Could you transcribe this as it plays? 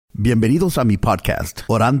Bienvenidos a mi podcast,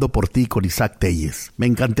 Orando por ti con Tellez. Me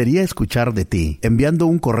encantaría escuchar de ti, enviando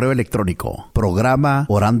un correo electrónico, programa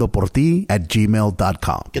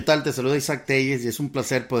orandoporti@gmail.com. ¿Qué tal? Te saluda Tellez y es un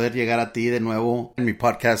placer poder llegar a ti de nuevo en mi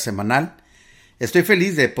podcast semanal. Estoy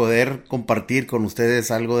feliz de poder compartir con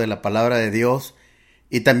ustedes algo de la palabra de Dios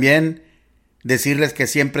y también decirles que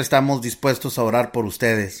siempre estamos dispuestos a orar por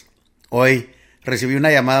ustedes. Hoy recibí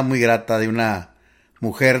una llamada muy grata de una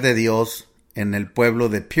mujer de Dios en el pueblo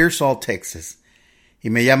de Pearsall, Texas. Y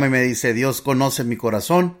me llama y me dice: Dios conoce mi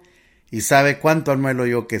corazón y sabe cuánto anhelo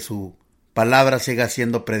yo que su palabra siga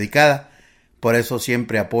siendo predicada. Por eso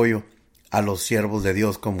siempre apoyo a los siervos de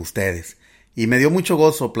Dios como ustedes. Y me dio mucho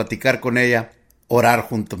gozo platicar con ella, orar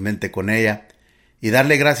juntamente con ella y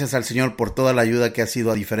darle gracias al Señor por toda la ayuda que ha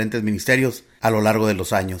sido a diferentes ministerios a lo largo de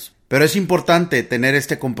los años. Pero es importante tener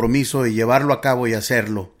este compromiso y llevarlo a cabo y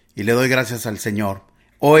hacerlo. Y le doy gracias al Señor.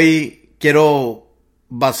 Hoy quiero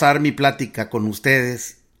basar mi plática con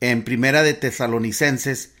ustedes en Primera de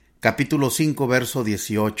Tesalonicenses, capítulo 5, verso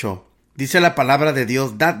 18. Dice la palabra de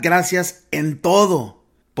Dios: dad gracias en todo,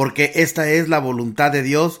 porque esta es la voluntad de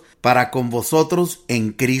Dios para con vosotros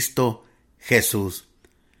en Cristo Jesús.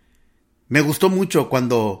 Me gustó mucho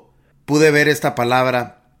cuando pude ver esta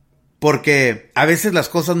palabra, porque a veces las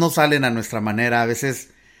cosas no salen a nuestra manera, a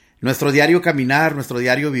veces nuestro diario caminar, nuestro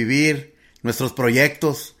diario vivir, nuestros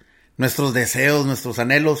proyectos, nuestros deseos, nuestros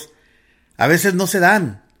anhelos, a veces no se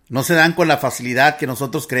dan con la facilidad que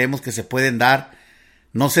nosotros creemos que se pueden dar,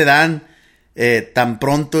 no se dan tan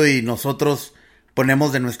pronto y nosotros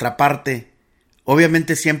ponemos de nuestra parte,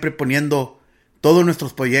 obviamente siempre poniendo todos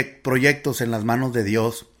nuestros proyectos en las manos de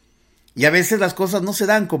Dios, y a veces las cosas no se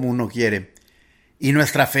dan como uno quiere, y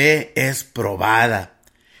nuestra fe es probada.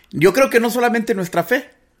 Yo creo que no solamente nuestra fe,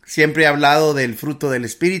 siempre he hablado del fruto del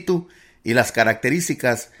Espíritu y las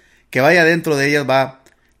características que vaya dentro de ellas va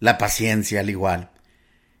la paciencia al igual.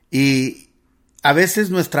 Y a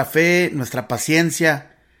veces nuestra fe, nuestra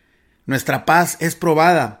paciencia, nuestra paz es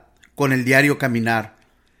probada con el diario caminar.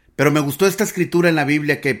 Pero me gustó esta escritura en la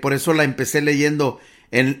Biblia, que por eso la empecé leyendo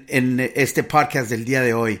en este podcast del día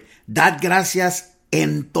de hoy. Dad gracias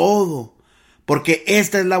en todo, porque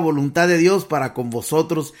esta es la voluntad de Dios para con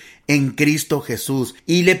vosotros en Cristo Jesús.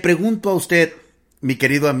 Y le pregunto a usted, mi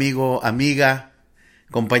querido amigo, amiga,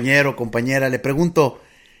 compañero, compañera, le pregunto: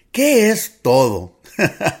 ¿qué es todo?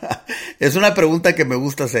 Es una pregunta que me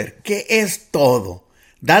gusta hacer. ¿Qué es todo?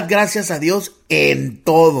 Dad gracias a Dios en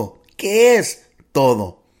todo. ¿Qué es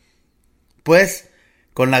todo? Pues,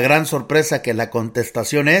 con la gran sorpresa que la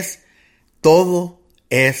contestación es: todo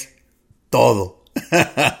es todo.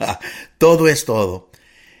 Todo es todo.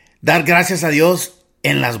 Dar gracias a Dios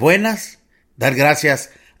en las buenas, dar gracias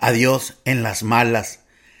a Dios en las malas.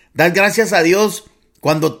 Dar gracias a Dios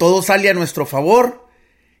cuando todo sale a nuestro favor,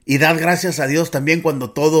 y dar gracias a Dios también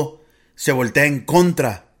cuando todo se voltea en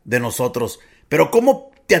contra de nosotros. Pero ¿cómo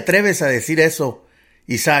te atreves a decir eso,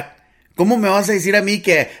 Isaac? ¿Cómo me vas a decir a mí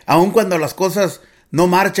que aun cuando las cosas no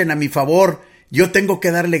marchen a mi favor, yo tengo que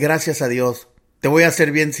darle gracias a Dios? Te voy a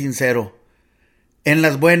ser bien sincero. En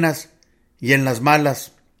las buenas y en las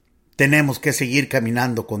malas tenemos que seguir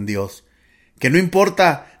caminando con Dios. Que no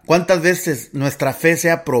importa cuántas veces nuestra fe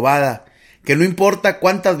sea probada, que no importa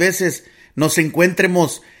cuántas veces nos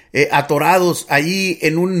encuentremos atorados ahí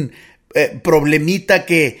en un problemita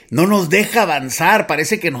que no nos deja avanzar,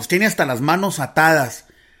 parece que nos tiene hasta las manos atadas,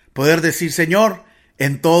 poder decir: Señor,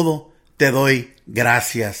 en todo te doy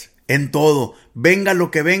gracias, en todo, venga lo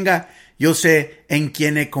que venga, yo sé en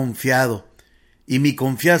quién he confiado, y mi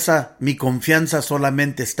confianza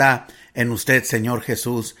solamente está en usted, Señor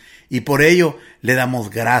Jesús, y por ello le damos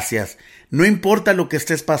gracias. No importa lo que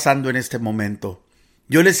estés pasando en este momento.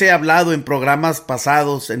 Yo les he hablado en programas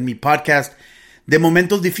pasados, en mi podcast, de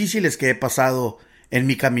momentos difíciles que he pasado en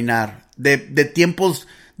mi caminar, de tiempos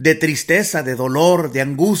de tristeza, de dolor, de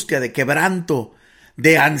angustia, de quebranto,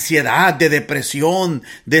 de ansiedad, de depresión,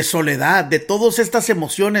 de soledad, de todas estas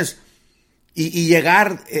emociones. Y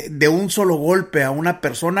llegar de un solo golpe a una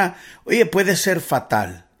persona, oye, puede ser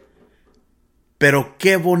fatal. Pero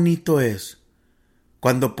qué bonito es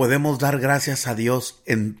cuando podemos dar gracias a Dios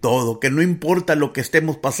en todo, que no importa lo que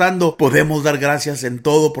estemos pasando, podemos dar gracias en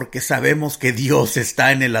todo porque sabemos que Dios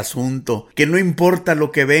está en el asunto, que no importa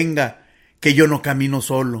lo que venga, que yo no camino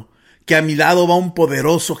solo, que a mi lado va un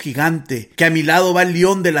poderoso gigante, que a mi lado va el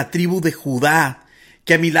león de la tribu de Judá,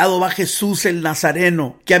 que a mi lado va Jesús el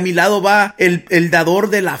Nazareno, que a mi lado va el dador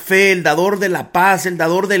de la fe, el dador de la paz, el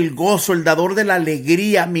dador del gozo, el dador de la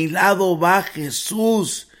alegría. A mi lado va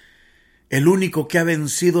Jesús, el único que ha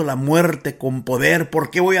vencido la muerte con poder. ¿Por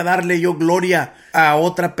qué voy a darle yo gloria a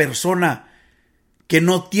otra persona que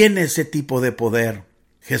no tiene ese tipo de poder.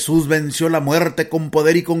 Jesús venció la muerte con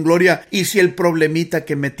poder y con gloria. Y si el problemita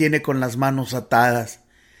que me tiene con las manos atadas,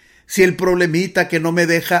 si el problemita que no me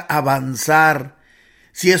deja avanzar,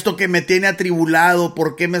 si esto que me tiene atribulado,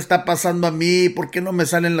 ¿por qué me está pasando a mí? ¿Por qué no me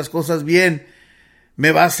salen las cosas bien?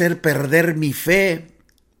 ¿Me va a hacer perder mi fe?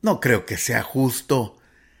 No creo que sea justo.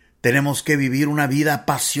 Tenemos que vivir una vida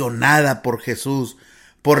apasionada por Jesús,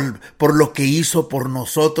 por lo que hizo por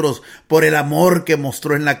nosotros, por el amor que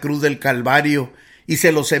mostró en la cruz del Calvario. Y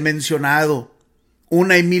se los he mencionado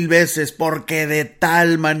una y mil veces, porque de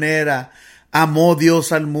tal manera amó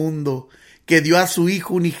Dios al mundo, que dio a su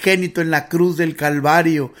Hijo unigénito en la cruz del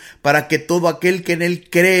Calvario, para que todo aquel que en él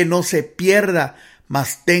cree no se pierda,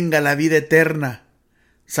 mas tenga la vida eterna.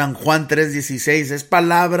 San Juan 3:16 es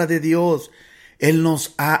palabra de Dios. Él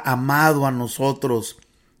nos ha amado a nosotros.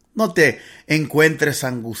 No te encuentres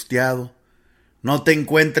angustiado, no te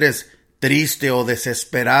encuentres triste o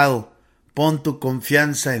desesperado. Pon tu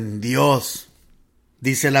confianza en Dios.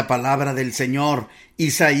 Dice la palabra del Señor,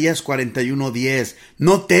 Isaías 41:10,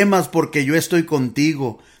 no temas porque yo estoy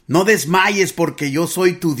contigo, no desmayes porque yo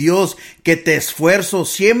soy tu Dios, que te esfuerzo,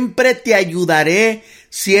 siempre te ayudaré,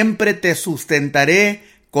 siempre te sustentaré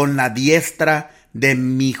con la diestra de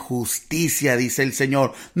mi justicia, dice el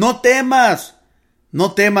Señor. No temas,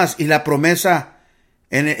 no temas. Y la promesa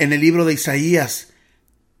en el libro de Isaías,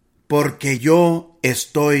 porque yo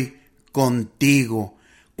estoy contigo.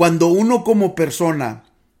 Cuando uno como persona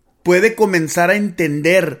puede comenzar a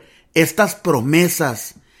entender estas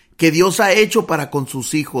promesas que Dios ha hecho para con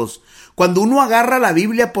sus hijos, cuando uno agarra la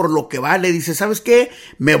Biblia por lo que vale, dice, ¿sabes qué?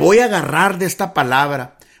 Me voy a agarrar de esta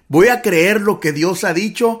palabra, voy a creer lo que Dios ha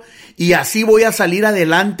dicho y así voy a salir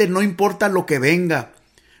adelante, no importa lo que venga.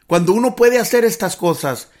 Cuando uno puede hacer estas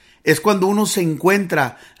cosas, es cuando uno se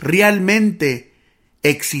encuentra realmente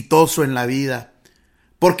exitoso en la vida.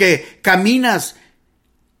 Porque caminas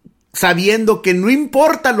sabiendo que no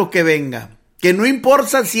importa lo que venga, que no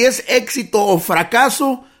importa si es éxito o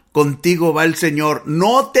fracaso, contigo va el Señor.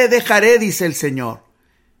 No te dejaré, dice el Señor.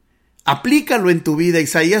 Aplícalo en tu vida.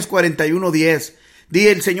 Isaías 41:10. Di,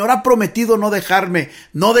 el Señor ha prometido no dejarme,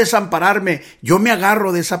 no desampararme. Yo me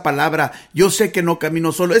agarro de esa palabra. Yo sé que no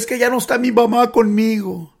camino solo. Es que ya no está mi mamá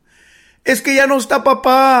conmigo. Es que ya no está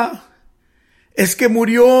papá. Es que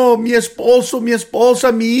murió mi esposo, mi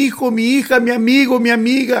esposa, mi hijo, mi hija, mi amigo, mi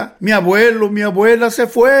amiga, mi abuelo, mi abuela se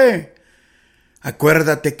fue.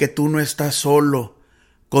 Acuérdate que tú no estás solo.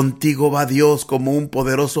 Contigo va Dios como un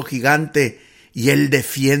poderoso gigante y Él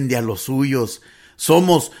defiende a los suyos.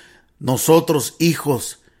 Somos nosotros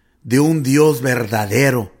hijos de un Dios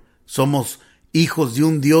verdadero. Somos hijos de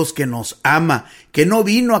un Dios que nos ama, que no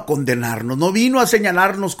vino a condenarnos, no vino a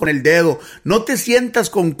señalarnos con el dedo. No te sientas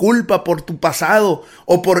con culpa por tu pasado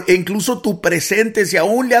o por incluso tu presente. Si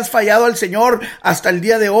aún le has fallado al Señor hasta el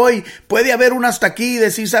día de hoy, puede haber un hasta aquí y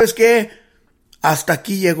decir, ¿sabes qué? Hasta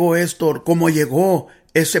aquí llegó esto, como llegó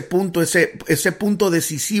ese punto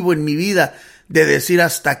decisivo en mi vida de decir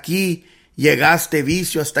hasta aquí. Llegaste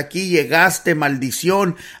vicio, hasta aquí llegaste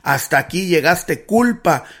maldición, hasta aquí llegaste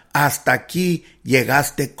culpa, hasta aquí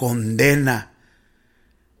llegaste condena.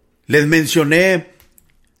 Les mencioné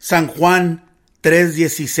San Juan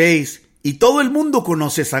 3:16 y todo el mundo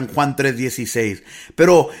conoce San Juan 3:16,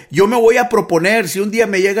 pero yo me voy a proponer, si un día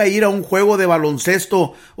me llega a ir a un juego de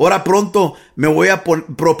baloncesto, ahora pronto me voy a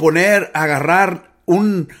proponer agarrar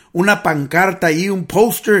una pancarta ahí, un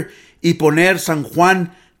póster y poner San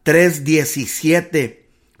Juan 3:17,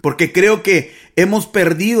 porque creo que hemos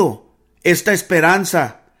perdido esta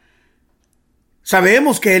esperanza.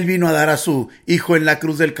 Sabemos que Él vino a dar a su Hijo en la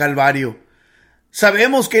cruz del Calvario.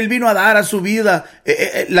 Sabemos que Él vino a dar a su vida,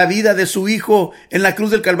 la vida de su Hijo en la cruz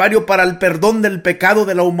del Calvario para el perdón del pecado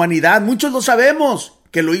de la humanidad. Muchos lo sabemos,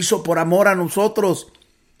 que lo hizo por amor a nosotros.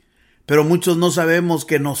 Pero muchos no sabemos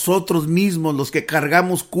que nosotros mismos, los que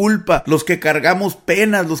cargamos culpa, los que cargamos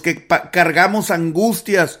penas, los que cargamos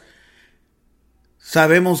angustias,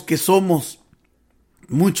 sabemos que somos,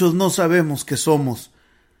 muchos no sabemos que somos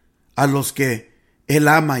a los que Él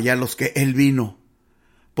ama y a los que Él vino.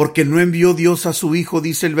 Porque no envió Dios a su Hijo,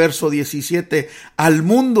 dice el verso 17, al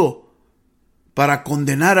mundo para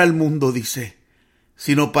condenar al mundo, dice,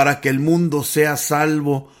 sino para que el mundo sea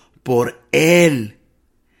salvo por Él.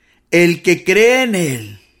 El que cree en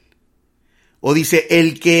Él, o dice,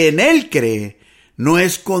 el que en Él cree, no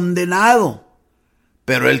es condenado,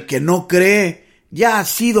 pero el que no cree ya ha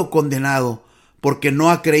sido condenado, porque no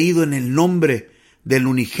ha creído en el nombre del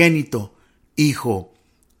unigénito Hijo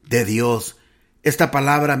de Dios. Esta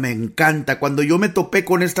palabra me encanta. Cuando yo me topé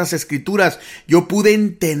con estas escrituras, yo pude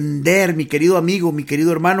entender, mi querido amigo, mi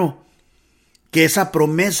querido hermano, que esa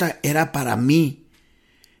promesa era para mí,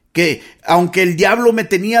 que aunque el diablo me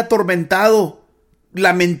tenía atormentado,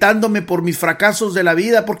 lamentándome por mis fracasos de la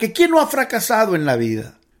vida, porque ¿quién no ha fracasado en la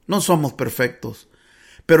vida? No somos perfectos,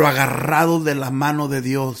 pero agarrados de la mano de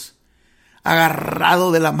Dios,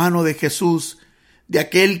 agarrado de la mano de Jesús, de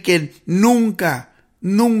aquel que nunca,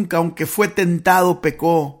 aunque fue tentado,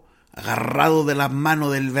 pecó, agarrado de la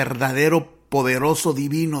mano del verdadero, poderoso,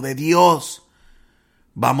 divino de Dios,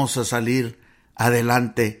 vamos a salir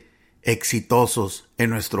adelante exitosos en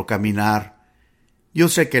nuestro caminar. Yo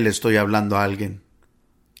sé que le estoy hablando a alguien.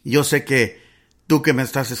 Yo sé que tú que me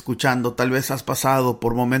estás escuchando, tal vez has pasado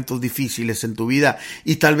por momentos difíciles en tu vida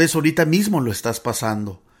y tal vez ahorita mismo lo estás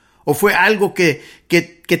pasando. O fue algo que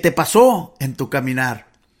te pasó en tu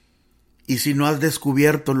caminar. Y si no has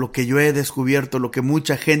descubierto lo que yo he descubierto, lo que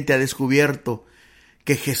mucha gente ha descubierto,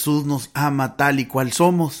 que Jesús nos ama tal y cual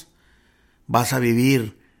somos, vas a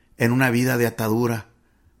vivir en una vida de atadura.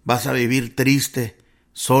 Vas a vivir triste,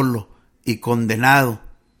 solo y condenado.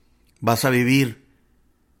 Vas a vivir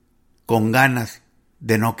con ganas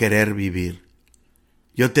de no querer vivir.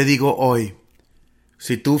 Yo te digo hoy,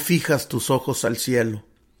 si tú fijas tus ojos al cielo,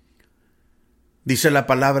 dice la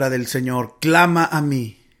palabra del Señor, clama a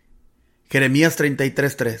mí. Jeremías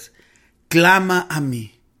 33:3. Clama a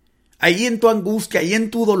mí. Ahí en tu angustia, ahí en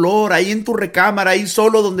tu dolor, ahí en tu recámara, ahí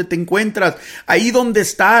solo donde te encuentras, ahí donde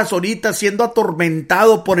estás ahorita siendo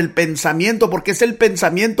atormentado por el pensamiento, porque es el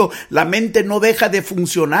pensamiento, la mente no deja de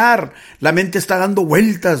funcionar, la mente está dando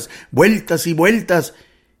vueltas, vueltas y vueltas,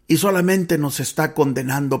 y solamente nos está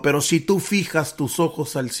condenando. Pero si tú fijas tus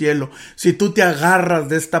ojos al cielo, si tú te agarras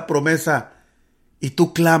de esta promesa y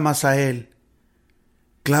tú clamas a Él,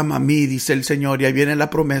 clama a mí, dice el Señor, y ahí viene la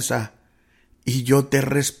promesa, y yo te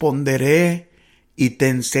responderé y te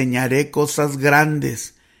enseñaré cosas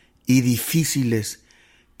grandes y difíciles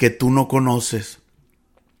que tú no conoces.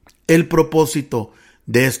 El propósito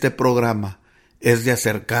de este programa es de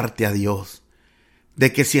acercarte a Dios.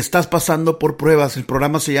 De que si estás pasando por pruebas, el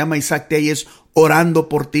programa se llama Tellez, Orando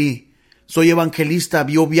por ti. Soy evangelista,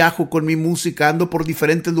 yo viajo con mi música, ando por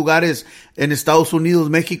diferentes lugares en Estados Unidos,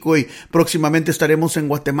 México y próximamente estaremos en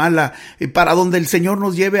Guatemala. Y para donde el Señor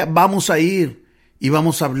nos lleve, vamos a ir y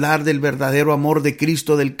vamos a hablar del verdadero amor de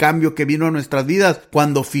Cristo, del cambio que vino a nuestras vidas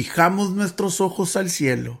cuando fijamos nuestros ojos al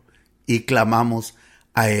cielo y clamamos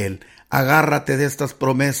a Él. Agárrate de estas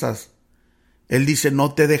promesas. Él dice,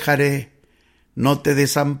 no te dejaré, no te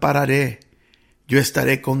desampararé, yo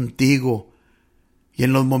estaré contigo. Y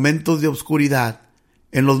en los momentos de oscuridad,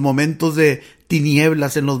 en los momentos de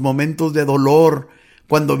tinieblas, en los momentos de dolor,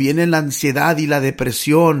 cuando viene la ansiedad y la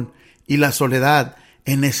depresión y la soledad,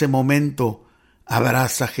 en ese momento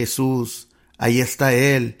abraza a Jesús, ahí está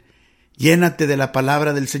Él. Llénate de la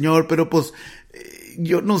palabra del Señor, pero pues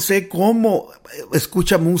yo no sé cómo.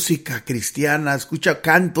 Escucha música cristiana, escucha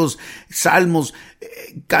cantos, salmos,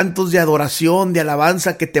 cantos de adoración, de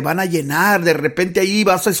alabanza que te van a llenar. De repente ahí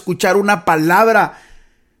vas a escuchar una palabra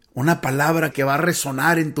que va a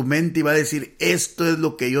resonar en tu mente y va a decir, esto es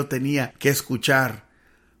lo que yo tenía que escuchar.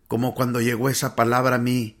 Como cuando llegó esa palabra a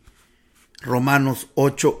mí. Romanos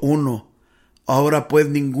 8:1. Ahora pues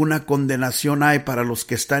ninguna condenación hay para los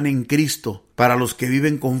que están en Cristo, para los que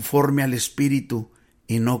viven conforme al Espíritu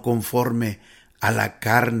y no conforme a la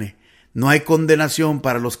carne. No hay condenación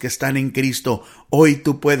para los que están en Cristo. Hoy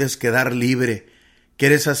tú puedes quedar libre.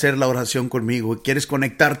 ¿Quieres hacer la oración conmigo? ¿Quieres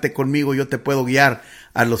conectarte conmigo? Yo te puedo guiar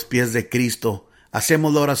a los pies de Cristo.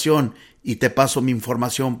 Hacemos la oración y te paso mi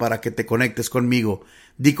información para que te conectes conmigo.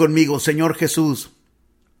 Di conmigo, Señor Jesús,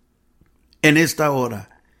 en esta hora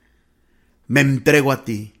me entrego a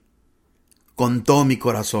ti con todo mi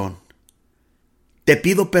corazón. Te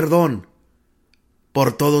pido perdón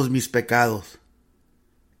por todos mis pecados.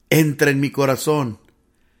 Entra en mi corazón.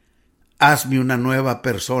 Hazme una nueva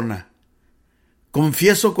persona.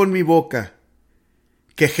 Confieso con mi boca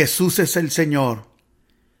que Jesús es el Señor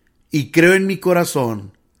y creo en mi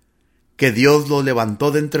corazón que Dios lo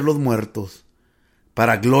levantó de entre los muertos.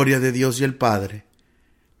 Para gloria de Dios y el Padre,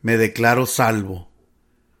 me declaro salvo.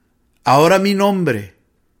 Ahora mi nombre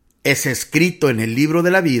es escrito en el libro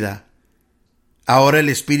de la vida. Ahora el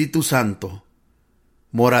Espíritu Santo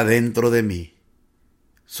mora dentro de mí.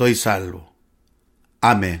 Soy salvo.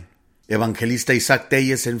 Amén. Evangelista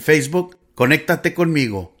Tellez en Facebook. Conéctate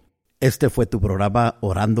conmigo. Este fue tu programa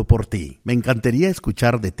Orando por ti. Me encantaría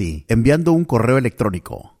escuchar de ti enviando un correo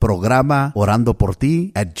electrónico. Programa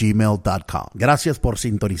orandoporti@gmail.com. Gracias por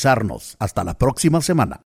sintonizarnos. Hasta la próxima semana.